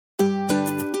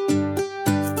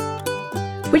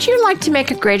Would you like to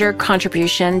make a greater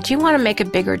contribution? Do you want to make a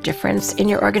bigger difference in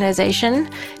your organization?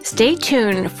 Stay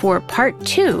tuned for part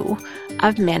 2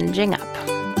 of Managing Up.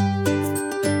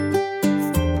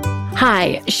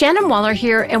 Hi, Shannon Waller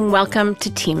here, and welcome to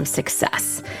Team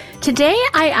Success. Today,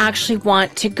 I actually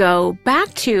want to go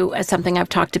back to something I've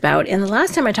talked about. And the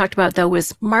last time I talked about, though,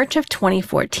 was March of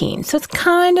 2014. So it's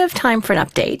kind of time for an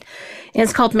update. And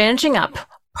it's called Managing Up,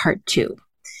 Part 2.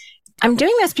 I'm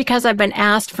doing this because I've been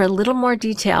asked for a little more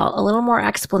detail, a little more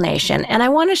explanation, and I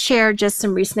want to share just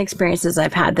some recent experiences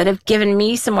I've had that have given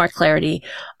me some more clarity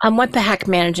on what the heck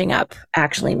managing up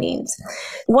actually means.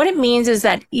 What it means is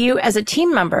that you, as a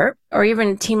team member or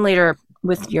even team leader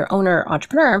with your owner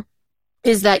entrepreneur,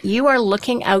 is that you are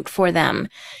looking out for them.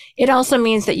 It also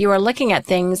means that you are looking at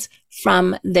things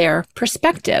from their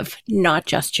perspective, not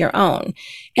just your own.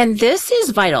 And this is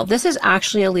vital. This is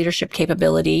actually a leadership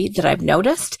capability that I've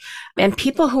noticed. And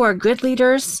people who are good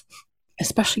leaders,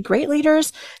 especially great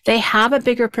leaders, they have a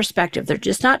bigger perspective. They're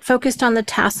just not focused on the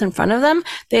tasks in front of them.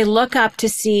 They look up to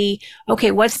see,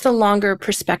 okay, what's the longer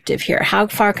perspective here? How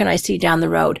far can I see down the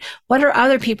road? What are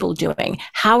other people doing?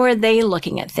 How are they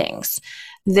looking at things?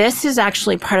 This is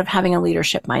actually part of having a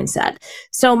leadership mindset.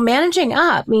 So managing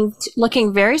up means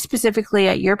looking very specifically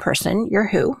at your person, your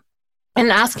who,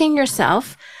 and asking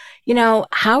yourself,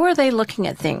 how are they looking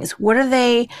at things? What are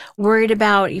they worried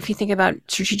about? If you think about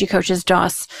Strategic Coach's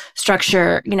DOS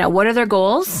structure, what are their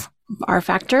goals? R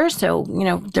factors. So,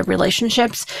 the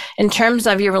relationships in terms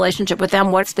of your relationship with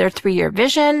them, what's their 3-year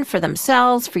vision for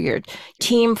themselves, for your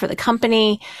team, for the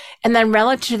company? And then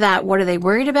relative to that, what are they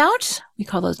worried about? We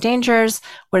call those dangers.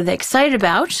 What are they excited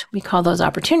about? We call those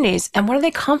opportunities. And what are they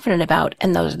confident about?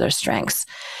 And those are their strengths.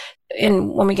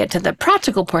 And when we get to the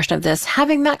practical portion of this,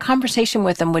 having that conversation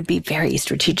with them would be very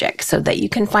strategic so that you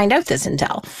can find out this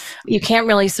intel. You can't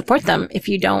really support them if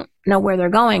you don't know where they're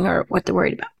going or what they're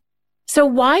worried about. So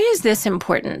why is this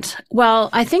important? Well,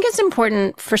 I think it's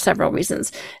important for several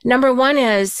reasons. Number one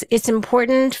is it's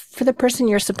important for the person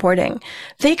you're supporting.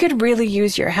 They could really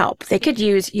use your help. They could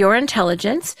use your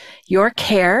intelligence, your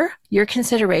care, your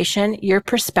consideration, your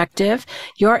perspective,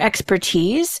 your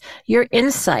expertise, your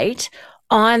insight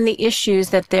on the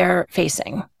issues that they're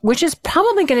facing, which is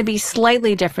probably going to be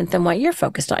slightly different than what you're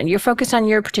focused on. You're focused on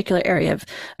your particular area of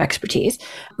expertise,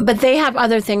 but they have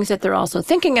other things that they're also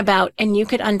thinking about, and you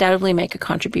could undoubtedly make a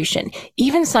contribution,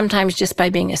 even sometimes just by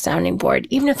being a sounding board.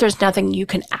 Even if there's nothing you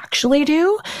can actually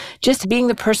do, just being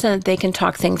the person that they can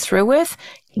talk things through with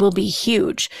will be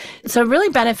huge. So it really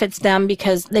benefits them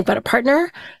because they've got a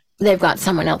partner. They've got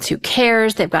someone else who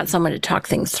cares. They've got someone to talk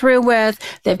things through with.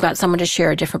 They've got someone to share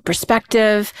a different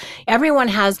perspective. Everyone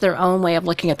has their own way of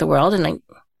looking at the world. And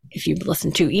if you've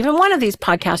listened to even one of these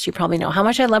podcasts, you probably know how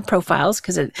much I love profiles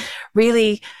because it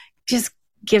really just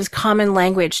gives common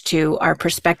language to our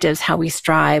perspectives, how we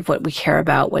strive, what we care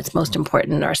about, what's most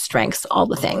important, our strengths, all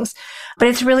the things. But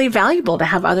it's really valuable to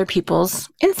have other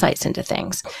people's insights into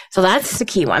things. So that's the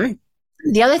key one.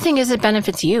 The other thing is it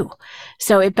benefits you.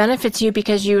 So it benefits you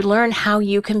because you learn how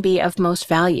you can be of most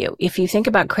value. If you think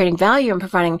about creating value and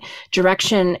providing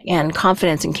direction and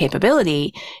confidence and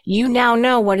capability, you now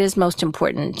know what is most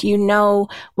important. You know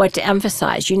what to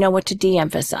emphasize. You know what to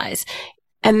de-emphasize.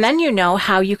 And then you know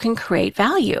how you can create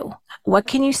value. What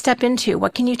can you step into?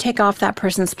 What can you take off that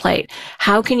person's plate?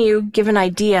 How can you give an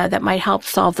idea that might help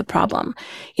solve the problem?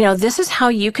 This is how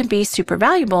you can be super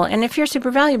valuable. And if you're super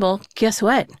valuable, guess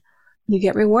what? You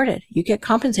get rewarded. You get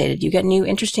compensated. You get new,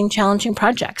 interesting, challenging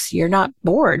projects. You're not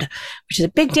bored, which is a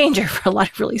big danger for a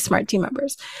lot of really smart team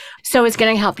members. So it's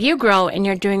going to help you grow, and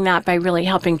you're doing that by really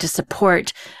helping to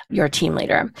support your team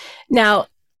leader. Now,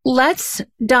 let's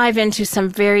dive into some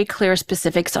very clear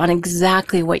specifics on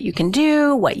exactly what you can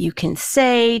do, what you can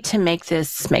say to make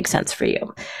this make sense for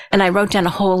you. And I wrote down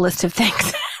a whole list of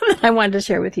things that I wanted to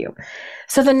share with you.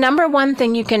 So the number one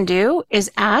thing you can do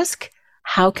is ask,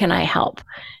 how can I help?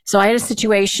 So I had a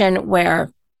situation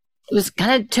where it was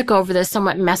kind of took over this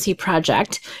somewhat messy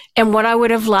project. And what I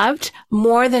would have loved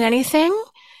more than anything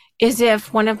is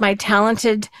if one of my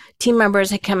talented team members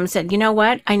had come and said, you know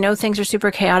what? I know things are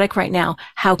super chaotic right now.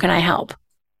 How can I help?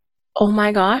 Oh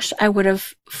my gosh, I would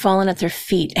have fallen at their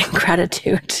feet in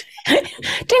gratitude.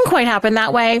 Didn't quite happen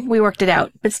that way. We worked it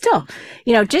out, but still,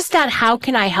 just that how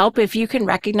can I help? If you can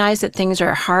recognize that things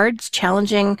are hard,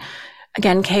 challenging,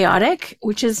 again, chaotic,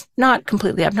 which is not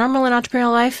completely abnormal in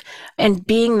entrepreneurial life. And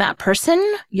being that person,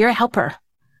 you're a helper.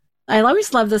 I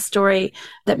always love the story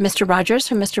that Mr. Rogers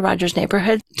from Mr. Rogers'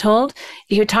 Neighborhood told.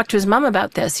 He would talk to his mom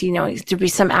about this. There'd be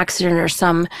some accident or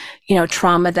some,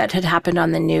 trauma that had happened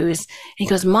on the news. And he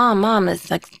goes, Mom, it's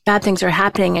like bad things are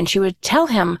happening. And she would tell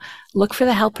him, look for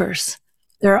the helpers.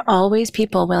 There are always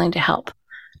people willing to help.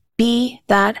 Be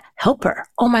that helper.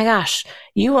 Oh my gosh,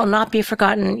 you will not be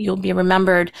forgotten. You'll be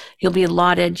remembered. You'll be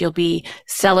lauded. You'll be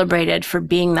celebrated for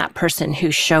being that person who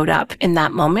showed up in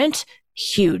that moment.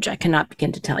 Huge. I cannot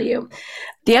begin to tell you.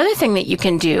 The other thing that you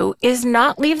can do is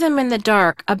not leave them in the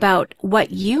dark about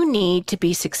what you need to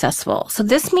be successful. So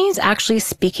this means actually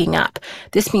speaking up.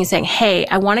 This means saying, hey,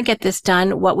 I want to get this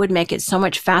done. What would make it so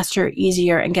much faster,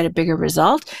 easier, and get a bigger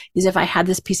result is if I had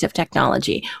this piece of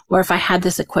technology, or if I had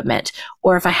this equipment,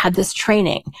 or if I had this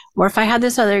training, or if I had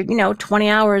this other, 20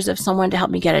 hours of someone to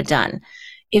help me get it done.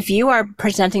 If you are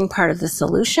presenting part of the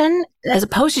solution, as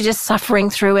opposed to just suffering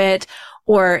through it,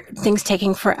 or things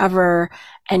taking forever,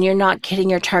 and you're not hitting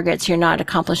your targets, you're not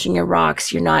accomplishing your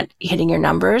rocks, you're not hitting your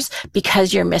numbers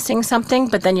because you're missing something,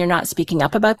 but then you're not speaking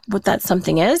up about what that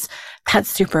something is, that's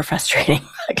super frustrating,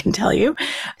 I can tell you.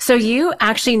 So you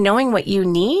actually knowing what you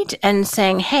need and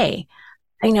saying, hey,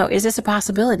 is this a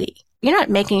possibility? You're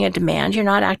not making a demand. You're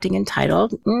not acting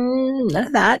entitled. None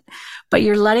of that. But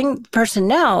you're letting the person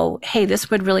know, hey,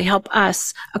 this would really help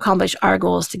us accomplish our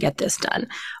goals to get this done.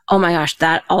 Oh my gosh,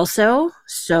 that also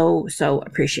so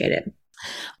appreciated.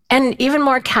 And even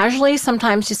more casually,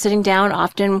 sometimes just sitting down,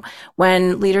 often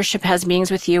when leadership has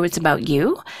meetings with you, it's about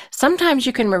you. Sometimes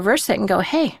you can reverse it and go,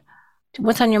 hey,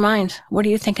 what's on your mind? What are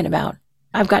you thinking about?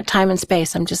 I've got time and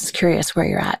space. I'm just curious where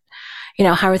you're at.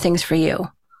 How are things for you?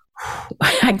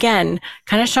 Again,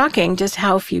 kind of shocking just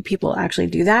how few people actually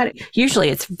do that. Usually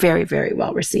it's very, very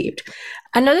well received.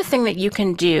 Another thing that you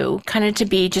can do kind of to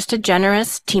be just a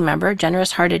generous team member,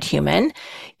 generous hearted human,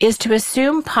 is to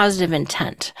assume positive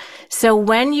intent. So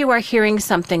when you are hearing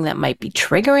something that might be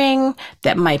triggering,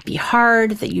 that might be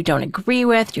hard, that you don't agree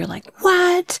with, you're like,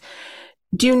 what?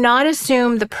 Do not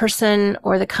assume the person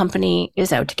or the company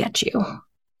is out to get you.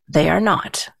 They are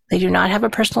not. They do not have a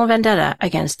personal vendetta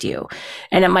against you.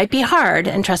 And it might be hard.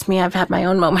 And trust me, I've had my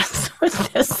own moments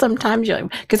with this sometimes,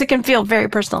 because it can feel very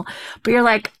personal. But you're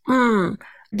like,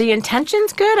 the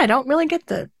intention's good. I don't really get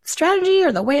the strategy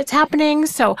or the way it's happening.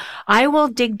 So I will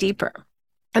dig deeper.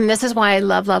 And this is why I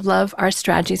love our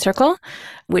strategy circle,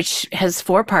 which has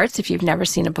 4 parts if you've never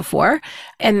seen it before.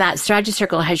 And that strategy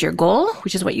circle has your goal,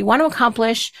 which is what you want to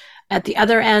accomplish. At the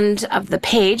other end of the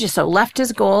page, so left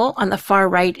is goal, on the far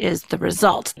right is the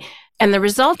result. And the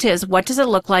result is, what does it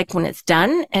look like when it's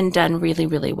done and done really,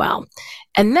 really well?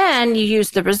 And then you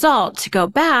use the result to go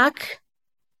back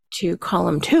to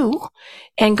column 2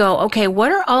 and go, okay, what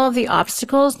are all of the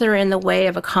obstacles that are in the way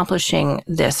of accomplishing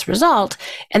this result?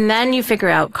 And then you figure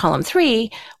out column 3,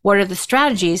 what are the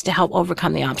strategies to help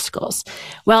overcome the obstacles?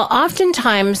 Well,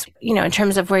 oftentimes, in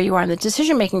terms of where you are in the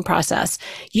decision-making process,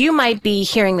 you might be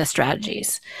hearing the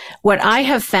strategies. What I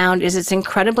have found is it's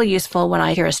incredibly useful when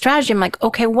I hear a strategy. I'm like,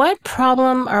 okay, what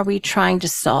problem are we trying to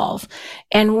solve?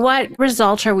 And what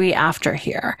result are we after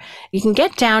here? You can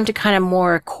get down to kind of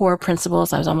more core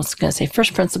principles. I was almost going to say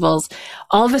first principles.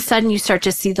 All of a sudden, you start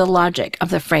to see the logic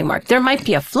of the framework. There might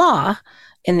be a flaw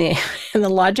in the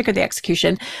logic of the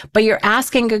execution, but you're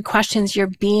asking good questions.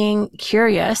 You're being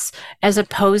curious as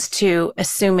opposed to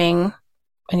assuming.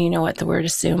 And you know what the word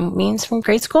assume means from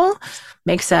grade school?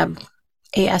 Makes a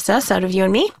ASS out of you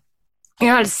and me.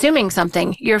 You're not assuming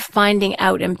something. You're finding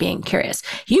out and being curious.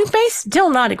 You may still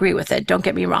not agree with it. Don't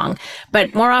get me wrong.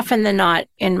 But more often than not,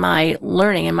 in my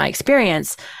learning, in my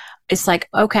experience, it's like,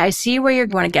 okay, I see where you're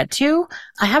going to get to.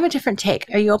 I have a different take.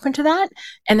 Are you open to that?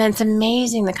 And then it's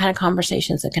amazing the kind of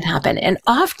conversations that can happen. And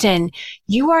often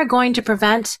you are going to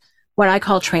prevent what I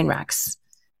call train wrecks.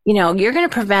 You're going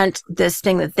to prevent this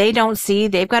thing that they don't see.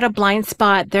 They've got a blind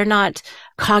spot. They're not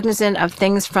cognizant of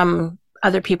things from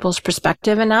other people's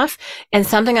perspective enough. And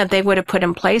something that they would have put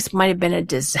in place might have been a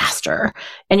disaster.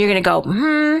 And you're going to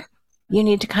go, you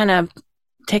need to kind of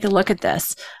take a look at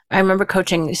this. I remember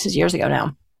coaching, this is years ago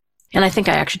now. And I think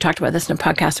I actually talked about this in a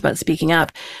podcast about speaking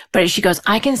up, but she goes,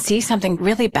 I can see something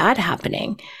really bad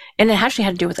happening. And it actually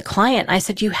had to do with a client. I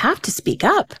said, you have to speak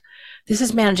up. This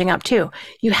is managing up too.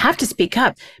 You have to speak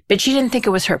up. But she didn't think it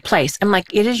was her place. I'm like,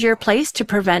 it is your place to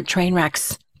prevent train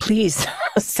wrecks. Please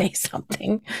say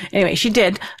something. Anyway, she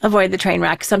did avoid the train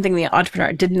wreck, something the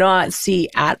entrepreneur did not see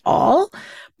at all.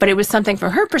 But it was something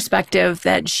from her perspective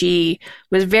that she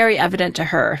was very evident to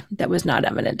her that was not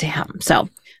evident to him. So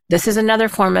this is another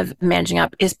form of managing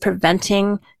up, is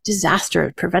preventing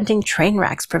disaster, preventing train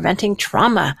wrecks, preventing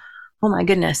trauma. Oh my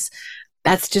goodness.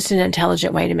 That's just an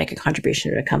intelligent way to make a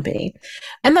contribution to a company.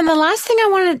 And then the last thing I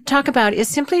want to talk about is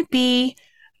simply be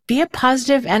a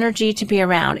positive energy to be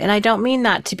around. And I don't mean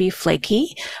that to be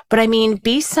flaky, but I mean,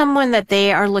 be someone that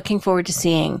they are looking forward to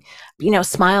seeing.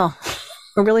 Smile.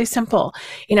 really simple.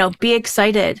 Be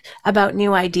excited about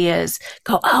new ideas.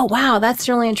 Go, oh, wow, that's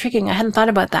really intriguing. I hadn't thought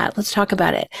about that. Let's talk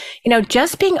about it.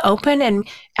 Just being open and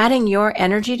adding your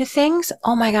energy to things.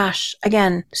 Oh my gosh.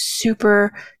 Again,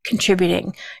 super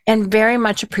contributing and very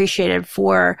much appreciated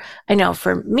for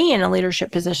me in a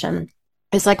leadership position.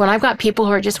 It's like when I've got people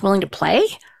who are just willing to play,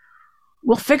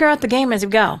 we'll figure out the game as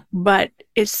we go. But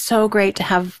it's so great to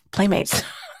have playmates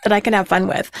that I can have fun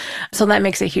with. So that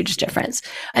makes a huge difference.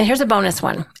 And here's a bonus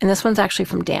one. And this one's actually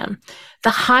from Dan. The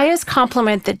highest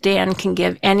compliment that Dan can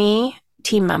give any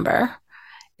team member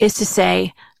is to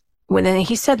say, when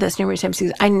he said this numerous times, he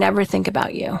says, I never think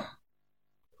about you.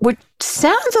 Which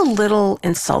sounds a little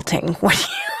insulting when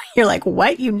you're like,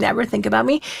 what? You never think about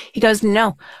me? He goes,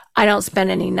 no, I don't spend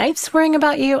any nights worrying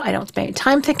about you. I don't spend any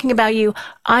time thinking about you.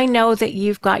 I know that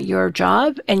you've got your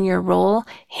job and your role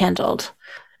handled.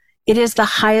 It is the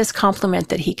highest compliment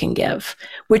that he can give,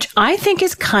 which I think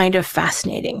is kind of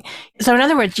fascinating. So in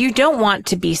other words, you don't want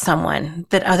to be someone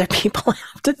that other people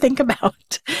have to think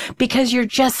about because you're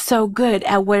just so good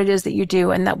at what it is that you do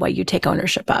and that what you take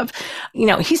ownership of.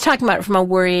 He's talking about it from a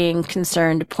worrying,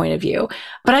 concerned point of view.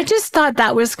 But I just thought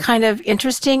that was kind of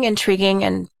interesting, intriguing,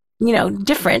 and,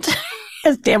 different.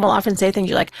 As Dan will often say things,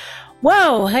 you're like,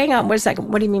 whoa, hang on, wait a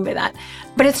second. What do you mean by that?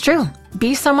 But it's true.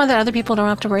 Be someone that other people don't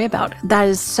have to worry about. That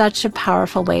is such a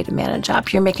powerful way to manage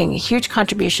up. You're making a huge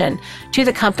contribution to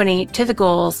the company, to the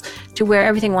goals, to where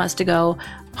everything wants to go,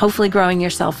 hopefully growing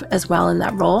yourself as well in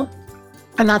that role.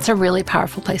 And that's a really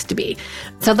powerful place to be.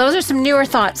 So those are some newer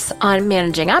thoughts on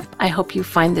managing up. I hope you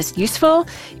find this useful.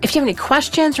 If you have any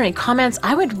questions or any comments,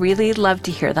 I would really love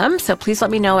to hear them. So please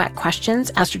let me know at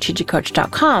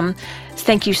questions@strategiccoach.com.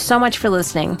 Thank you so much for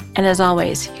listening. And as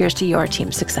always, here's to your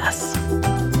team success.